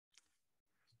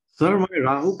Sir, my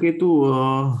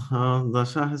Rahu-Ketu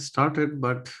Dasha has started,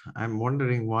 but I'm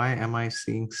wondering why am I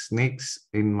seeing snakes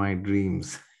in my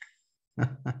dreams?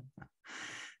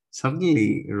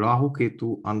 Suddenly,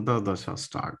 Rahu-Ketu Antardasha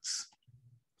starts,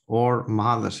 or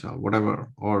Mahadasha,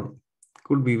 whatever, or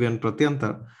could be even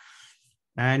Pratyanta,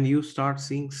 and you start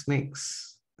seeing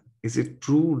snakes. Is it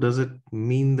true? Does it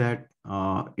mean that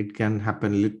it can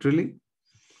happen literally?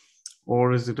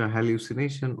 Or is it a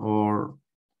hallucination? Or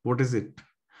what is it?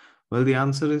 Well, the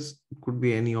answer is it could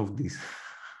be any of these,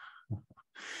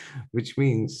 which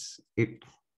means it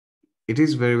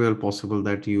is very well possible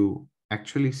that you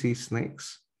actually see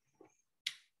snakes,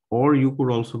 or you could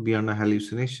also be under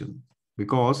hallucination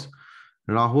because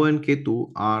Rahu and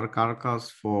Ketu are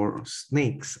karakas for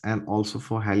snakes and also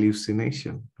for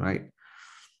hallucination, right?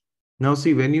 Now,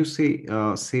 see, when you say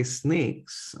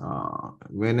snakes,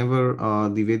 whenever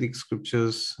the Vedic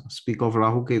scriptures speak of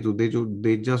Rahu Ketu,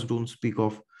 they just don't speak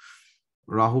of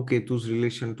Rahu Ketu's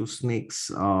relation to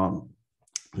snakes.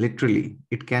 Literally,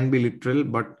 it can be literal,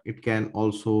 but it can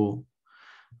also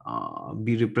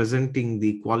be representing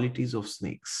the qualities of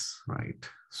snakes, right?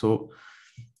 So,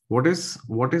 what is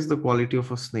the quality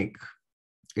of a snake?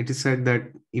 It is said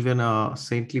that even a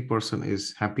saintly person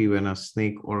is happy when a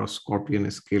snake or a scorpion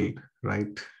is killed,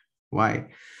 right? Why?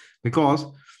 Because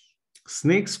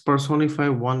snakes personify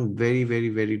one very, very,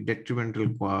 very detrimental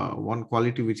one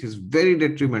quality which is very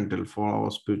detrimental for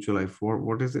our spiritual life.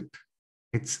 What is it?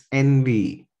 It's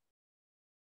envy.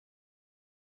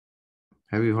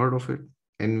 Have you heard of it?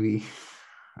 Envy.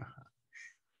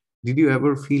 Did you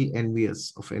ever feel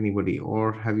envious of anybody,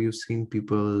 or have you seen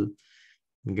people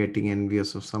getting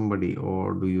envious of somebody,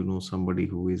 or do you know somebody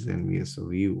who is envious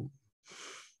of you?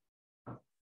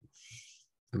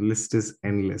 The list is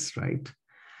endless, right?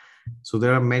 So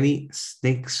there are many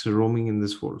snakes roaming in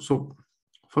this world. So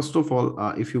first of all,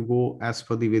 if you go as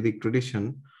per the Vedic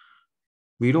tradition,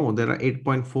 we know there are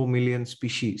 8.4 million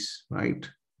species, right?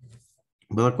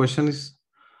 But the question is,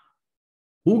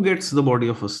 who gets the body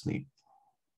of a snake?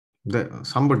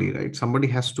 Somebody, right? Somebody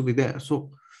has to be there.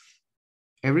 So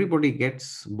everybody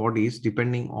gets bodies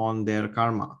depending on their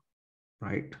karma,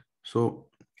 right? So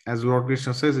as Lord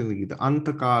Krishna says in the Gita,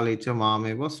 Antakalecha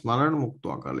mameva smaran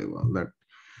muktva kaleva, that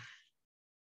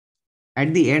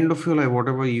at the end of your life,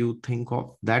 whatever you think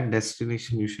of, that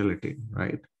destination you shall attain,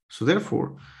 right? So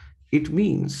therefore, it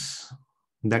means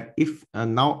that if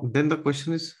now, then the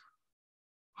question is,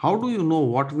 how do you know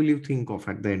what will you think of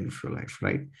at the end of your life,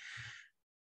 right?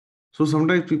 So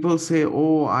sometimes people say,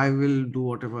 oh, I will do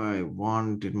whatever I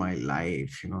want in my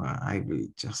life. I will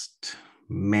just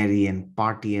marry and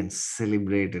party and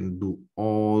celebrate and do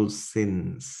all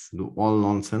sins, do all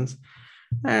nonsense.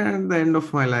 And at the end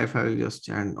of my life, I will just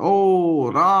chant, oh,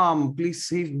 Ram, please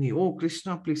save me. Oh,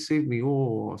 Krishna, please save me.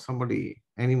 Oh, somebody,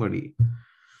 anybody.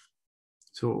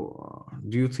 So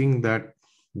do you think that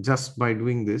just by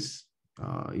doing this,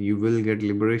 you will get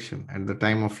liberation at the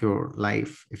time of your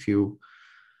life if you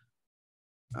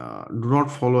do not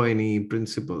follow any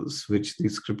principles which the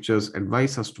scriptures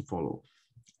advise us to follow?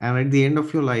 And at the end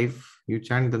of your life, you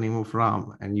chant the name of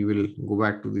Ram and you will go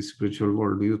back to the spiritual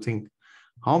world. Do you think,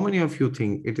 how many of you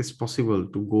think it is possible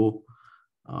to go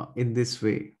in this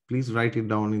way? Please write it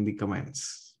down in the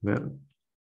comments. Well,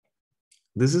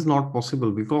 this is not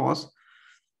possible because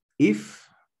if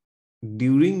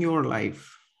during your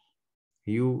life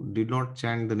you did not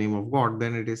chant the name of God,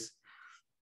 then it is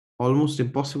almost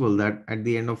impossible that at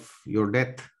the end of your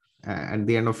death, at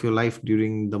the end of your life,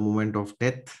 during the moment of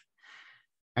death,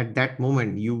 at that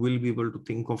moment, you will be able to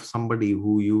think of somebody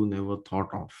who you never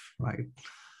thought of, right?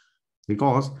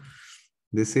 Because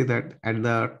they say that at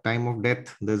the time of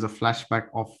death, there's a flashback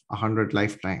of 100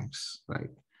 lifetimes, right?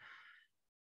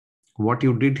 What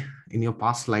you did in your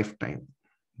past lifetime,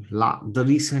 the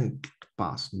recent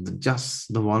past,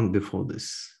 just the one before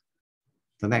this,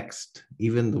 the next,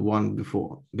 even the one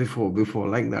before,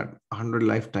 like that, 100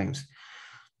 lifetimes.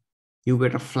 You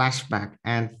get a flashback,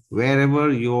 and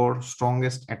wherever your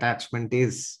strongest attachment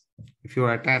is, if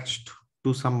you're attached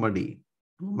to somebody,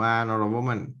 a man or a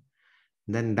woman,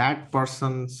 then that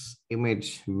person's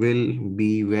image will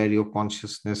be where your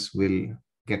consciousness will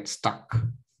get stuck,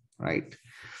 right?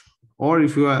 Or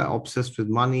if you are obsessed with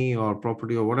money or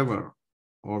property or whatever,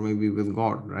 or maybe with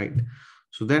God, right?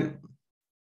 So then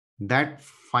that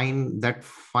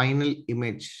final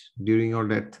image during your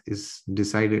death is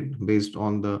decided based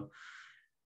on the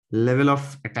level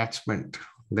of attachment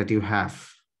that you have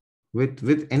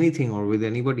with anything or with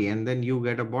anybody, and then you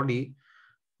get a body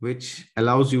which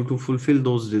allows you to fulfill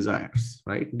those desires,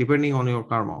 right? Depending on your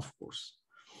karma, of course.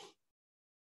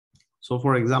 So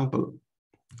for example,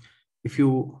 if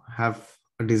you have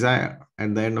a desire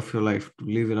at the end of your life to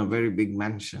live in a very big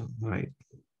mansion, right?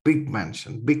 Big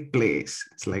mansion, big place.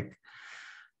 It's like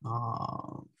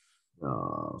uh,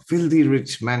 filthy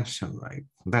rich mansion, right?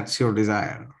 That's your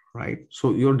desire, right?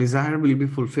 So your desire will be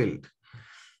fulfilled.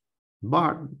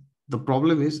 But the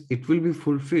problem is it will be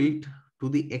fulfilled to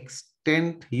the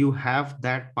extent you have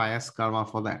that pious karma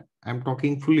for that. I'm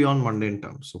talking fully on mundane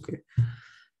terms, okay?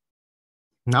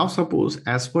 Now, suppose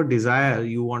as per desire,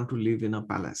 you want to live in a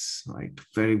palace, right?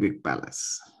 Very big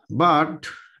palace. But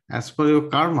as per your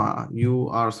karma, you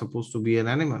are supposed to be an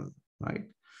animal, right?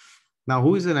 Now,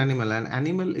 who is an animal? An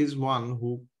animal is one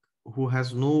who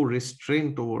has no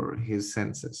restraint over his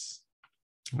senses,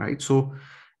 right? So,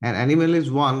 an animal is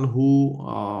one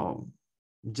who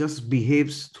just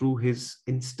behaves through his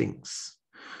instincts.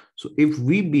 So, if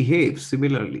we behave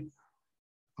similarly,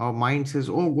 our mind says,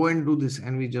 "Oh, go and do this,"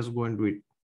 and we just go and do it.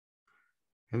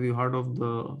 Have you heard of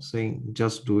the saying,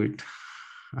 "Just do it"?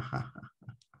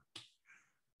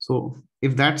 So,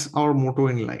 if that's our motto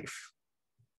in life,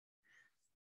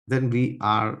 then we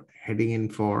are heading in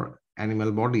for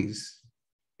animal bodies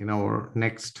in our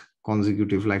next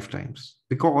consecutive lifetimes,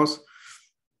 because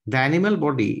the animal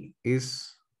body is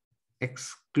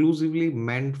exclusively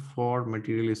meant for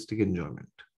materialistic enjoyment,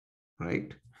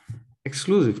 right?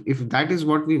 Exclusive. If that is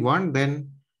what we want, then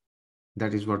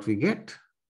that is what we get.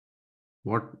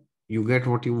 What you get,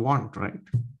 what you want, right?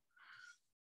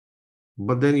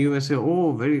 But then you may say,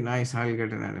 "Oh, very nice, I'll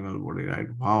get an animal body,"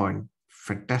 right? Wow, and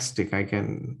fantastic, I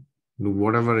can do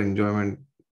whatever enjoyment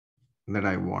that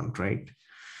I want, right?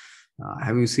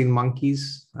 Have you seen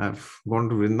monkeys? I've gone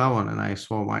to Vrindavan and I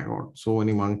saw, my God, so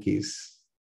many monkeys.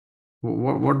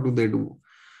 What do they do?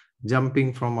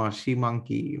 Jumping from a she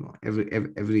monkey,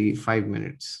 every 5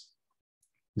 minutes,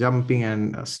 jumping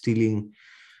and stealing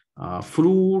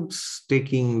fruits,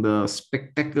 taking the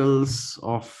spectacles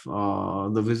of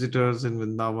the visitors in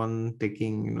Vrindavan,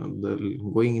 taking, the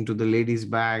going into the ladies'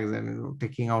 bags and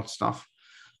taking out stuff.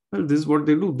 Well, this is what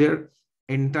they do. Their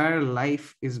entire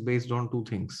life is based on two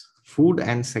things: food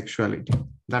and sexuality.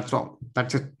 That's all.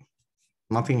 That's it.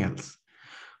 Nothing else.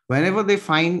 Whenever they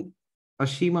find a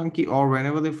she monkey, or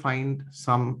whenever they find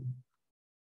something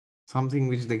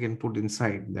which they can put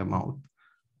inside their mouth,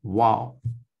 wow,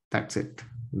 that's it.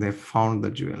 They found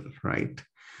the jewel, right?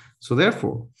 So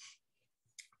therefore,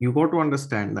 you got to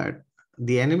understand that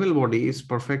the animal body is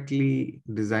perfectly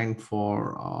designed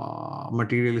for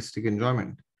materialistic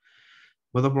enjoyment.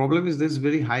 But the problem is there's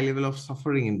very high level of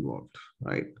suffering involved,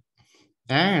 right?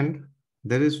 And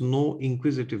there is no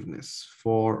inquisitiveness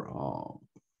for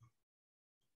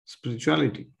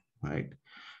spirituality, right?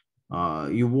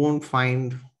 You won't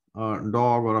find a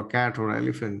dog or a cat or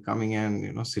elephant coming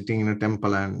and sitting in a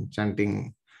temple and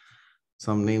chanting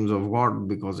some names of God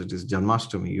because it is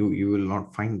Janmashtami. You will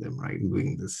not find them, right,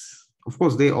 doing this. Of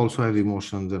course, they also have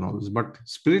emotions and all this, but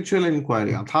spiritual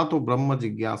inquiry, athato brahma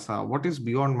jigyasa, what is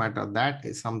beyond matter, that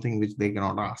is something which they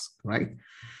cannot ask, right?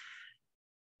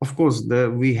 Of course,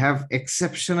 we have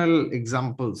exceptional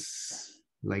examples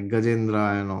like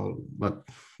Gajendra and all, but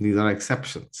these are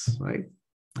exceptions, right?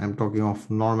 I'm talking of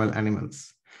normal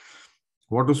animals.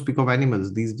 What to speak of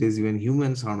animals? These days, even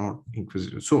humans are not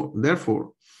inquisitive. So,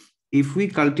 therefore, if we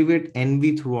cultivate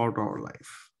envy throughout our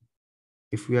life,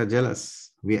 if we are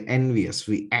jealous, we are envious,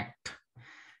 we act,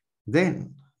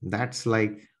 then that's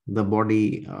like the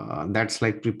body, that's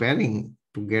like preparing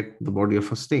to get the body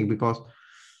of a snake, because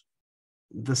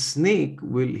the snake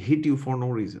will hit you for no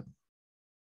reason.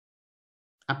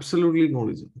 Absolutely no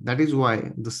reason. That is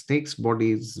why the snake's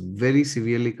body is very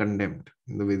severely condemned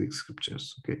in the Vedic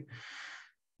scriptures. Okay.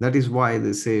 That is why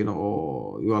they say,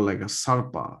 "Oh, you are like a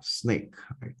sarpa, snake."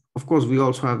 Right? Of course, we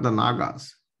also have the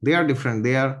nagas. They are different.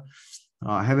 They are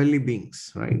heavenly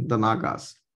beings, right? The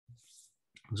nagas.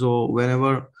 So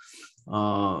whenever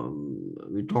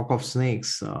we talk of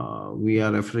snakes, we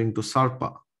are referring to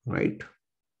sarpa, right?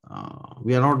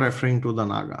 We are not referring to the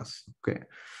nagas. Okay.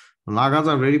 Nagas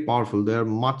are very powerful. They are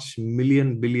much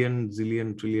million, billion,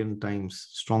 zillion, trillion times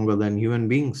stronger than human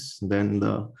beings, than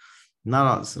the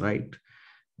naras, right?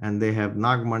 And they have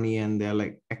Nagmani, and they're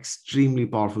like extremely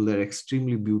powerful. They're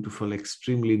extremely beautiful,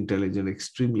 extremely intelligent,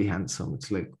 extremely handsome.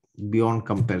 It's like beyond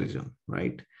comparison,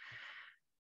 right?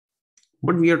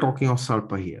 But we are talking of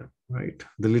Sarpa here, right?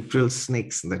 The literal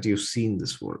snakes that you see in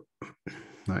this world,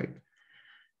 right?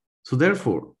 So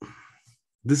therefore,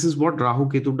 this is what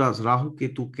Rahu-Ketu does.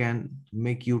 Rahu-Ketu can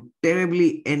make you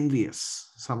terribly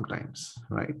envious sometimes,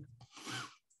 right?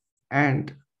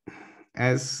 And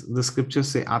as the scriptures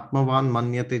say, Atmavan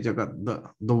manyate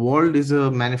jagat, the world is a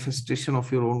manifestation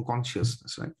of your own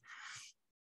consciousness, right?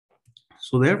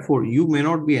 So therefore, you may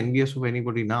not be envious of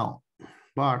anybody now,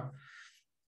 But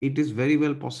it is very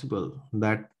well possible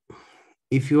that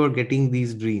if you are getting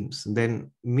these dreams,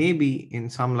 then maybe in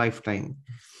some lifetime,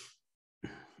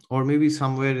 or maybe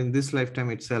somewhere in this lifetime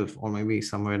itself, or maybe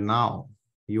somewhere now,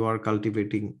 you are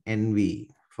cultivating envy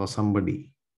for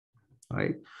somebody,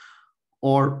 right?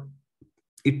 Or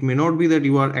it may not be that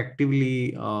you are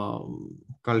actively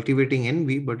cultivating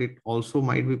envy, but it also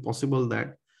might be possible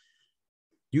that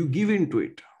you give into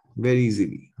it very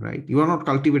easily, right? You are not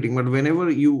cultivating, but whenever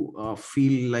you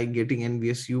feel like getting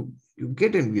envious, you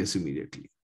get envious immediately.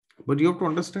 But you have to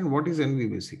understand what is envy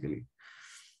basically.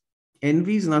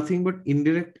 Envy is nothing but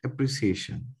indirect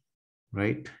appreciation,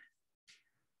 right?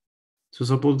 So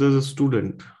suppose there's a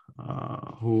student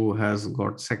who has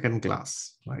got second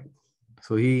class, right?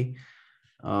 So he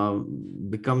uh,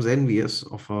 becomes envious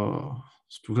of a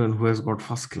student who has got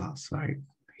first class, right?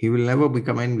 He will never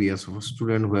become envious of a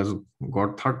student who has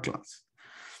got third class.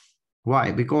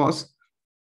 Why? Because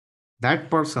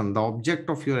that person, the object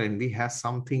of your envy, has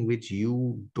something which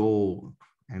you don't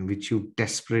and which you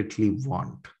desperately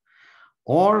want,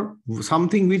 or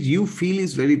something which you feel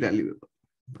is very valuable,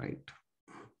 right?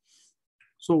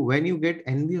 So when you get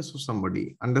envious of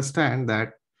somebody, understand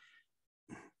that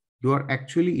you are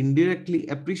actually indirectly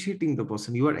appreciating the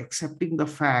person. You are accepting the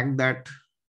fact that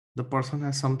the person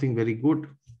has something very good.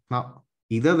 Now,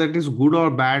 either that is good or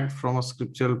bad from a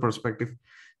scriptural perspective,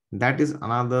 that is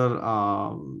another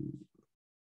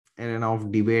arena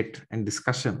of debate and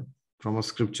discussion from a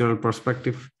scriptural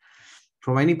perspective,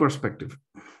 from any perspective.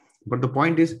 But the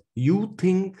point is, you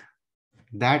think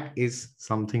that is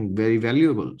something very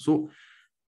valuable. So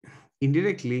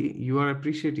indirectly, you are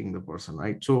appreciating the person,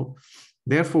 right? So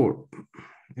therefore,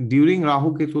 during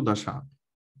Rahu-Ketu Dasha,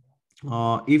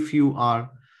 if you are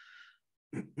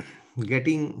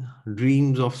getting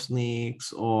dreams of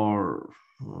snakes or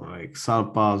like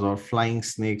sarpas or flying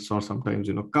snakes or sometimes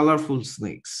colorful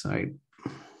snakes, right?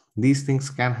 These things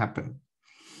can happen.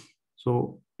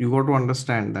 So you got to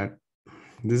understand that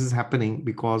this is happening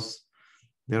because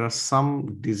there are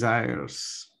some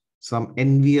desires, some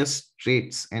envious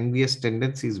traits, envious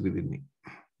tendencies within me.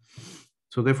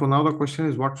 So therefore now the question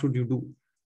is, what should you do,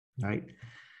 right?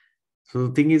 So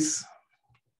the thing is,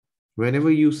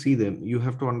 whenever you see them, you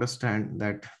have to understand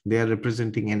that they are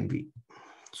representing envy.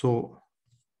 So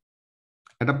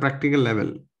at a practical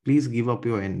level, please give up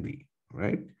your envy,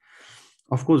 right?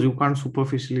 Of course, you can't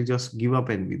superficially just give up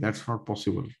envy. That's not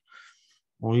possible.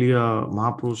 Only a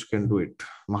Mahapurush can do it.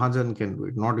 Mahajan can do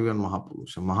it, not even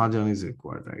Mahapurush. A Mahajan is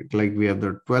required, right? Like we have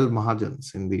the 12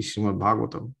 Mahajans in the Srimad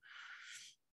Bhagavatam.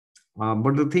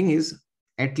 But the thing is,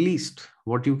 at least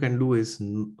what you can do is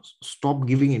stop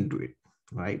giving into it,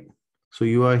 right? So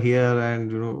you are here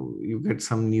and you get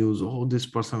some news, oh, this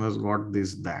person has got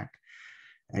this, that,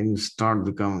 and you start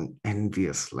becoming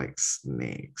envious like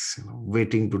snakes,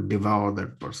 waiting to devour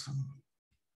that person.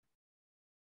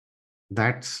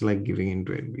 That's like giving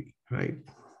into envy, right?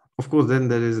 Of course, then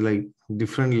there is like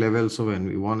different levels of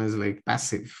envy. One is like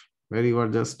passive, where you are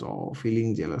just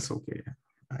feeling jealous. Okay,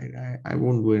 I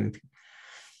won't do anything.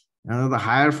 Another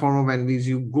higher form of envy is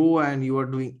you go and you are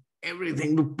doing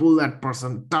everything to pull that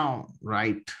person down,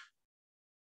 right?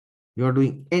 You are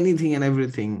doing anything and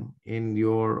everything in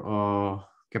your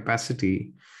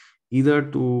capacity, either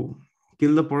to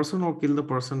kill the person or kill the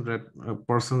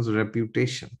person's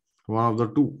reputation, one of the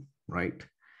two, right?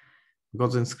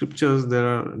 Because in scriptures there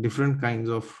are different kinds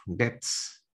of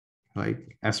deaths.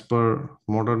 Like as per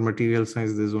modern material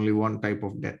science, there's only one type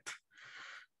of death,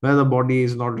 where the body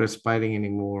is not respiring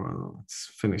anymore,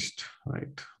 it's finished,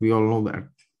 right? We all know that.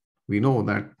 We know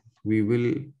that we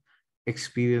will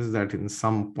experience that in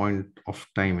some point of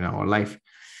time in our life.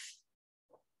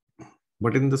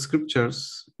 But in the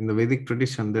scriptures, in the Vedic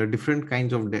tradition, there are different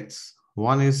kinds of deaths.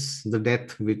 One is the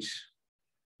death which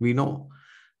we know.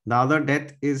 The other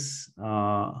death is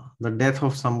the death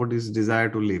of somebody's desire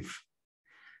to live.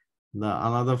 The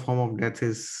another form of death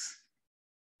is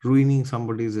ruining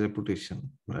somebody's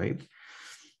reputation, right?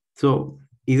 So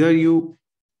either you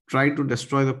try to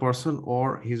destroy the person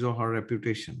or his or her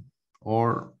reputation,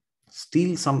 or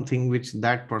steal something which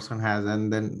that person has,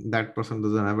 and then that person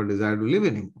doesn't have a desire to live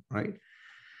anymore, right?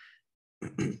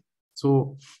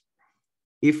 So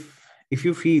if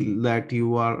you feel that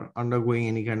you are undergoing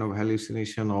any kind of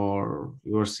hallucination or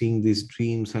you are seeing these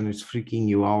dreams and it's freaking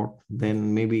you out,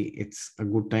 then maybe it's a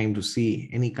good time to see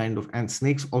any kind of, and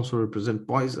snakes also represent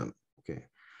poison, okay?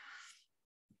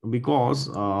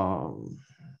 Because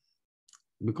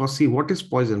see, what is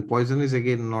poison? Poison is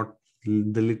again not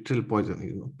the literal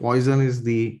poison. Poison is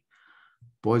the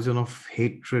poison of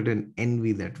hatred and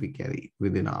envy that we carry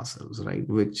within ourselves, right?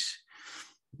 Which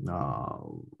uh,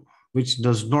 which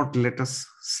does not let us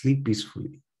sleep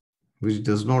peacefully, which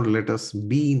does not let us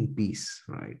be in peace,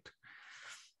 right?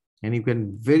 And you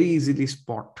can very easily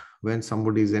spot when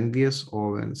somebody is envious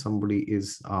or when somebody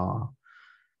is uh,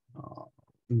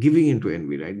 giving into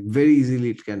envy, right? Very easily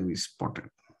it can be spotted,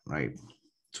 right?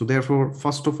 So therefore,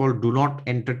 first of all, do not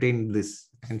entertain this.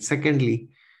 And secondly,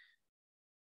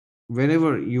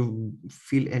 whenever you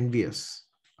feel envious,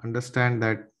 understand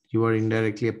that you are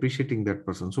indirectly appreciating that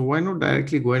person. So why not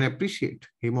directly go and appreciate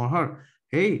him or her?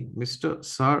 Hey, Mr.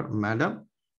 Sir, Madam,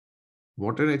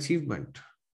 what an achievement.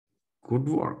 Good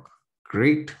work.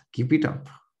 Great. Keep it up.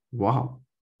 Wow.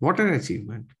 What an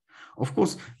achievement. Of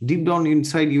course, deep down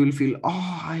inside, you will feel,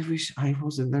 oh, I wish I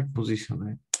was in that position.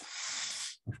 Right?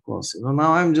 Of course,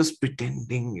 now I'm just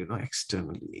pretending,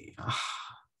 externally.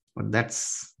 But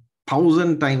that's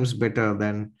 1,000 times better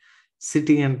than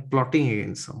sitting and plotting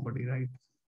against somebody, right?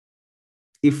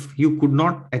 If you could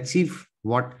not achieve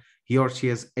what he or she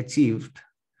has achieved,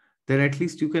 then at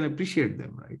least you can appreciate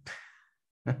them, right?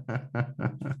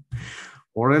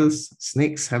 Or else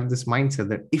snakes have this mindset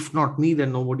that if not me,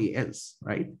 then nobody else,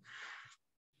 right?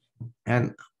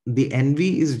 And the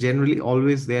envy is generally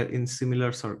always there in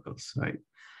similar circles, right?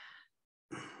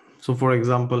 So for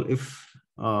example, if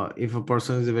a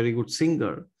person is a very good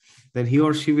singer, then he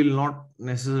or she will not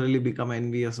necessarily become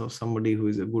envious of somebody who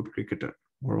is a good cricketer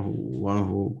or one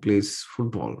who plays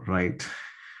football, right?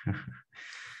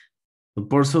 The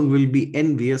person will be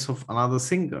envious of another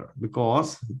singer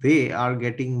because they are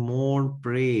getting more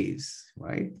praise,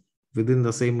 right? Within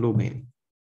the same domain.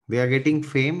 They are getting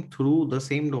fame through the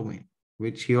same domain,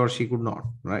 which he or she could not,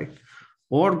 right?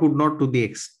 Or could not to the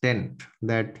extent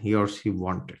that he or she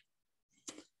wanted.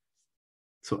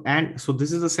 So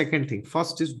this is the second thing.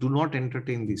 First is do not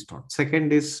entertain these thoughts.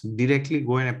 Second is directly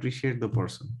go and appreciate the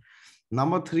person.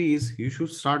 Number three is you should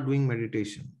start doing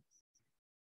meditation.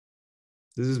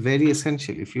 This is very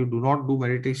essential. If you do not do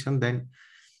meditation, then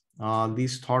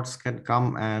these thoughts can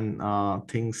come and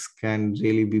things can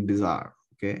really be bizarre.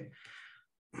 Okay.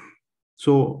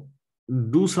 So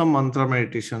do some mantra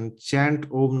meditation, chant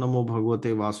Om Namo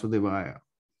Bhagavate Vasudevaya.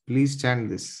 Please chant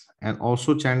this and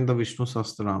also chant the Vishnu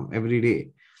Sahasranam every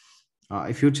day.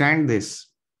 If you chant this,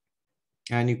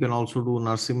 and you can also do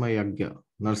Narsimha Yagya,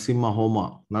 Narsimha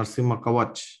Homa, Narsimha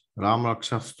Kavach, Ram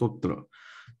Raksha Stotra,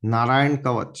 Narayan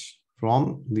Kavach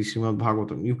from the Srimad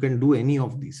Bhagavatam. You can do any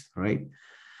of these, right?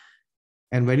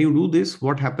 And when you do this,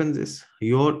 what happens is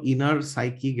your inner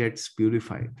psyche gets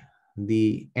purified.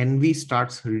 The envy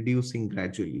starts reducing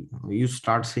gradually. You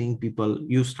start seeing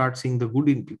the good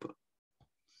in people.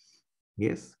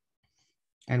 Yes.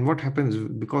 And what happens?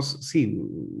 Because see,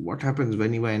 what happens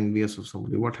when you are envious of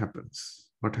somebody? What happens?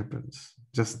 What happens?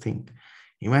 Just think.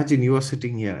 Imagine you are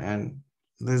sitting here and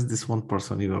there's this one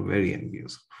person you are very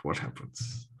envious of. What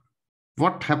happens?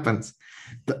 What happens?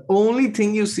 The only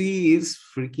thing you see is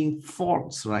freaking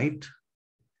faults, right?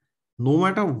 No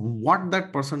matter what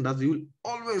that person does, you will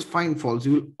always find faults.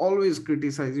 You will always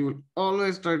criticize. You will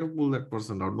always try to pull that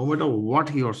person out, no matter what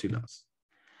he or she does.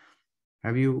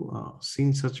 Have you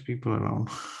seen such people around?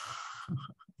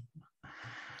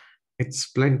 It's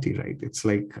plenty, right? It's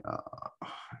like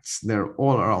they're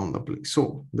all around the place.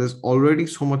 So there's already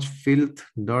so much filth,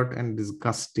 dirt, and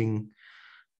disgusting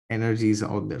energies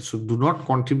out there. So do not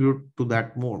contribute to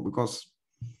that more, because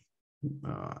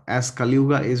as Kali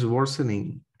Yuga is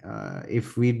worsening,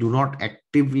 if we do not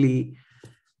actively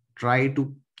try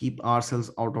to keep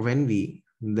ourselves out of envy,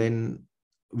 then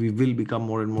we will become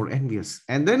more and more envious.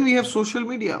 And then we have social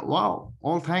media. Wow,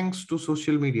 all thanks to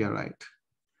social media, right?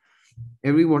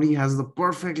 Everybody has the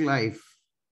perfect life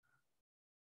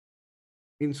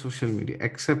in social media,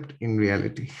 except in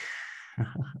reality.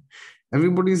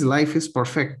 Everybody's life is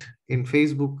perfect in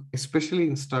Facebook, especially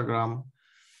Instagram,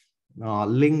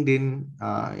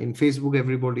 LinkedIn. In Facebook,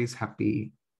 everybody is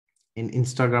happy. In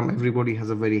Instagram, everybody has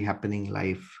a very happening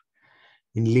life.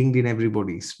 In LinkedIn,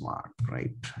 everybody is smart,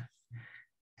 right?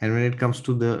 And when it comes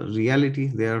to the reality,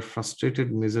 they are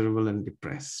frustrated, miserable, and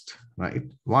depressed, right?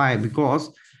 Why?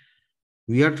 Because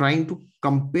we are trying to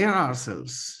compare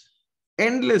ourselves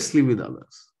endlessly with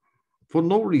others for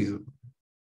no reason,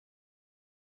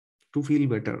 to feel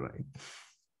better, right?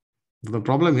 The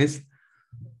problem is,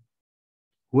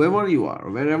 whoever you are,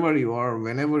 wherever you are,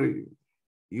 whenever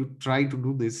you try to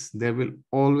do this, there will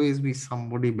always be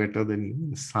somebody better than you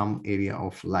in some area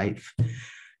of life.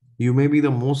 You may be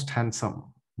the most handsome,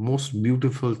 most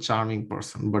beautiful, charming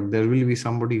person, but there will be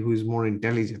somebody who is more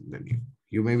intelligent than you.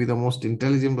 You may be the most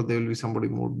intelligent, but there will be somebody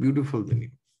more beautiful than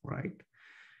you, right?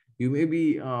 You may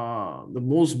be the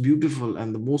most beautiful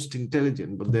and the most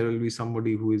intelligent, but there will be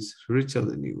somebody who is richer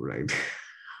than you, right?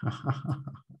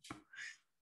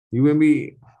 You may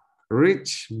be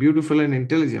rich, beautiful, and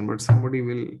intelligent, but somebody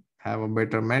will have a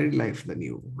better married life than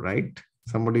you, right?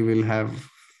 Somebody will have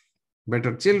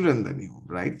better children than you,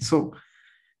 right? So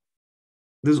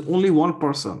there's only one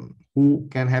person who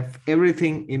can have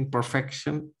everything in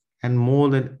perfection and more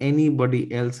than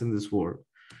anybody else in this world,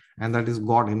 and that is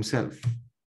God Himself.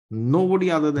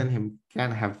 Nobody other than Him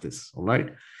can have this, all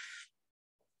right?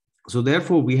 So,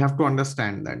 therefore, we have to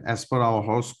understand that as per our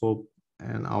horoscope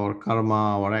and our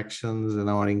karma, our actions, and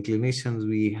our inclinations,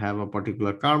 we have a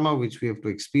particular karma which we have to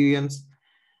experience.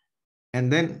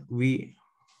 And then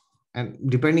and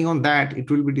depending on that, it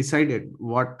will be decided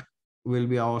what will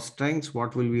be our strengths,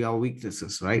 what will be our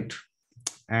weaknesses, right?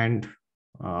 And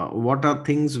what are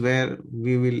things where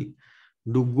we will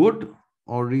do good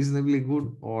or reasonably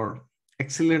good or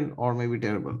excellent or maybe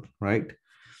terrible, right?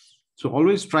 So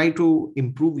always try to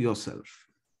improve yourself,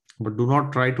 but do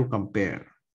not try to compare.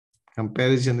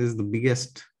 Comparison is the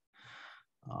biggest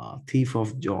thief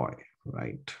of joy,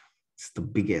 right? It's the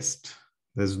biggest.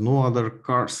 There's no other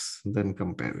curse than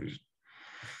comparison.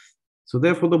 So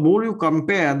therefore, the more you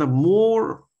compare, the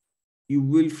more you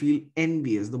will feel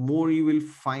envious, the more you will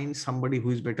find somebody who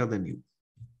is better than you.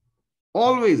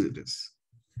 Always it is.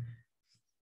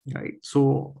 Right.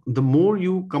 So the more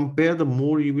you compare, the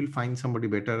more you will find somebody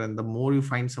better. And the more you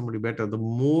find somebody better, the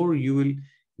more you will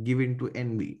give into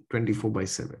envy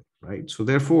 24/7. Right. So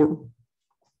therefore,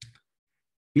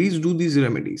 please do these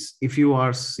remedies. If you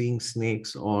are seeing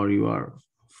snakes or you are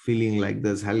feeling like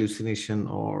there's hallucination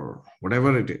or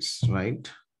whatever it is,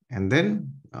 right? And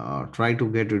then try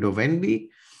to get rid of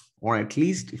envy, or at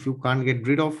least if you can't get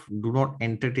rid of, do not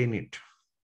entertain it,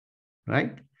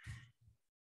 right?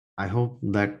 I hope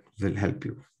that will help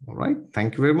you. All right.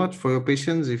 Thank you very much for your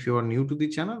patience. If you are new to the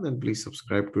channel, then please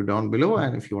subscribe to down below.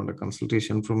 And if you want a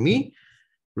consultation from me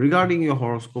regarding your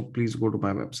horoscope, please go to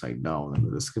my website down in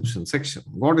the description section.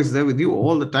 God is there with you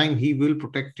all the time. He will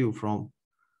protect you from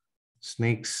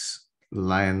snakes,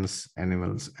 lions,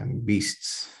 animals, and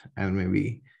beasts, and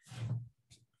maybe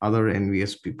other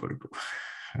envious people too.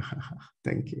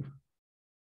 Thank you.